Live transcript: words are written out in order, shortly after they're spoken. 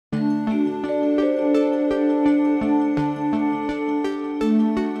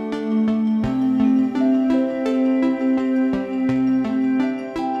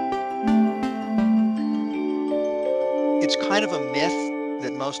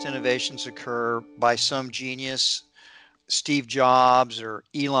best innovations occur by some genius, Steve Jobs or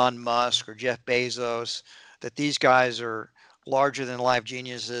Elon Musk or Jeff Bezos, that these guys are larger than life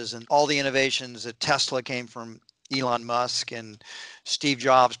geniuses, and all the innovations at Tesla came from Elon Musk, and Steve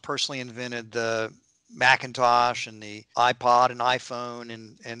Jobs personally invented the Macintosh and the iPod and iPhone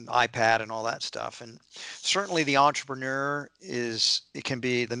and iPad and all that stuff. And certainly the entrepreneur it can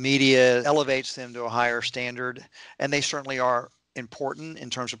be, the media elevates them to a higher standard, and they certainly are important in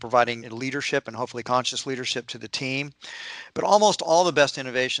terms of providing leadership and hopefully conscious leadership to the team. But almost all the best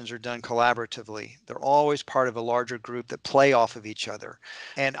innovations are done collaboratively. They're always part of a larger group that play off of each other.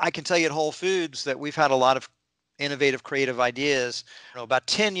 And I can tell you at Whole Foods that we've had a lot of innovative, creative ideas. About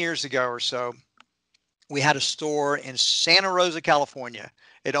 10 years ago or so, we had a store in Santa Rosa, California.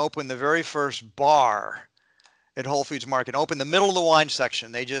 It opened the very first bar at Whole Foods Market, opened in the middle of the wine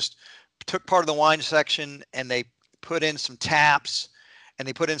section. They just took part of the wine section and they put in some taps and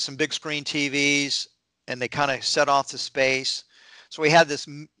they put in some big screen TVs and they kind of set off the space. So we had this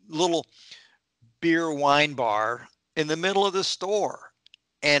little beer wine bar in the middle of the store.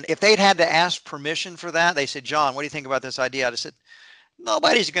 And if they'd had to ask permission for that, they said, "John, what do you think about this idea?" I said,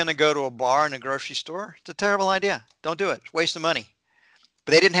 "Nobody's going to go to a bar in a grocery store. It's a terrible idea. Don't do it. It's a waste of money."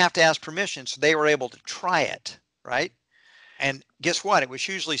 But they didn't have to ask permission, so they were able to try it, right? And guess what? It was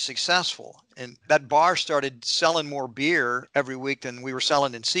hugely successful. And that bar started selling more beer every week than we were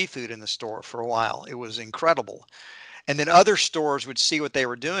selling in seafood in the store for a while. It was incredible. And then other stores would see what they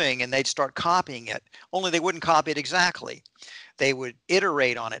were doing and they'd start copying it, only they wouldn't copy it exactly. They would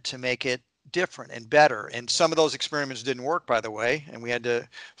iterate on it to make it different and better. And some of those experiments didn't work, by the way, and we had to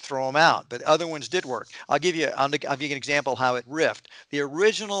throw them out. But other ones did work. I'll give you an example how it riffed. The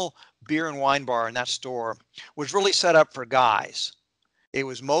original beer and wine bar in that store was really set up for guys. It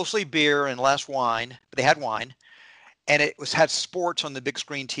was mostly beer and less wine, but they had wine. And it had sports on the big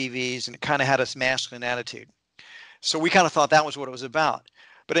screen TVs, and it kind of had a masculine attitude. So we kind of thought that was what it was about.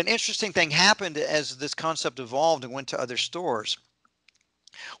 But an interesting thing happened as this concept evolved and went to other stores.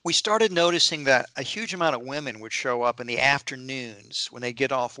 We started noticing that a huge amount of women would show up in the afternoons when they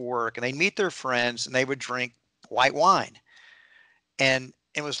get off work and they'd meet their friends and they would drink white wine. And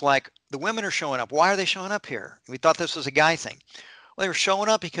it was like, the women are showing up. Why are they showing up here? We thought this was a guy thing. Well, they were showing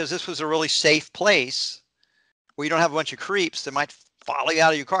up because this was a really safe place where you don't have a bunch of creeps that might follow you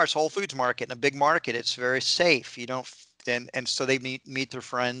out of your car. It's Whole Foods Market. In a big market, it's very safe. You don't, and so they meet their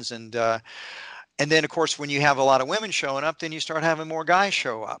friends. And then, of course, when you have a lot of women showing up, then you start having more guys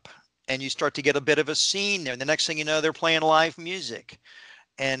show up. And you start to get a bit of a scene there. And the next thing you know, they're playing live music.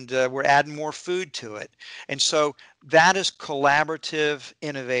 And we're adding more food to it. And so that is collaborative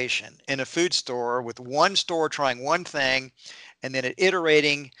innovation in a food store, with one store trying one thing and then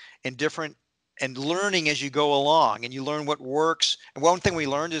iterating in different and learning as you go along, and you learn what works. And one thing we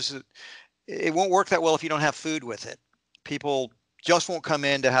learned is that it won't work that well if you don't have food with it. People just won't come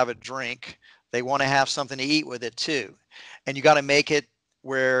in to have a drink. They want to have something to eat with it too. And you got to make it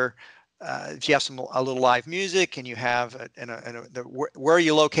where if you have a little live music and you have where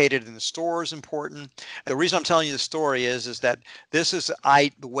you're located in the store is important. The reason I'm telling you the story is that this is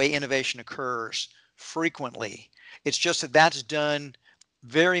the way innovation occurs frequently. It's just that that's done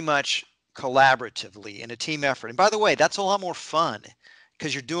very much collaboratively in a team effort. And by the way, that's a lot more fun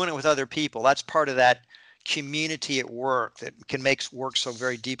because you're doing it with other people. That's part of that community at work that can make work so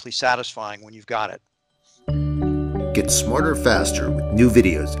very deeply satisfying when you've got it. Get smarter faster with new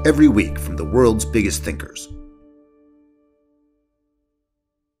videos every week from the world's biggest thinkers.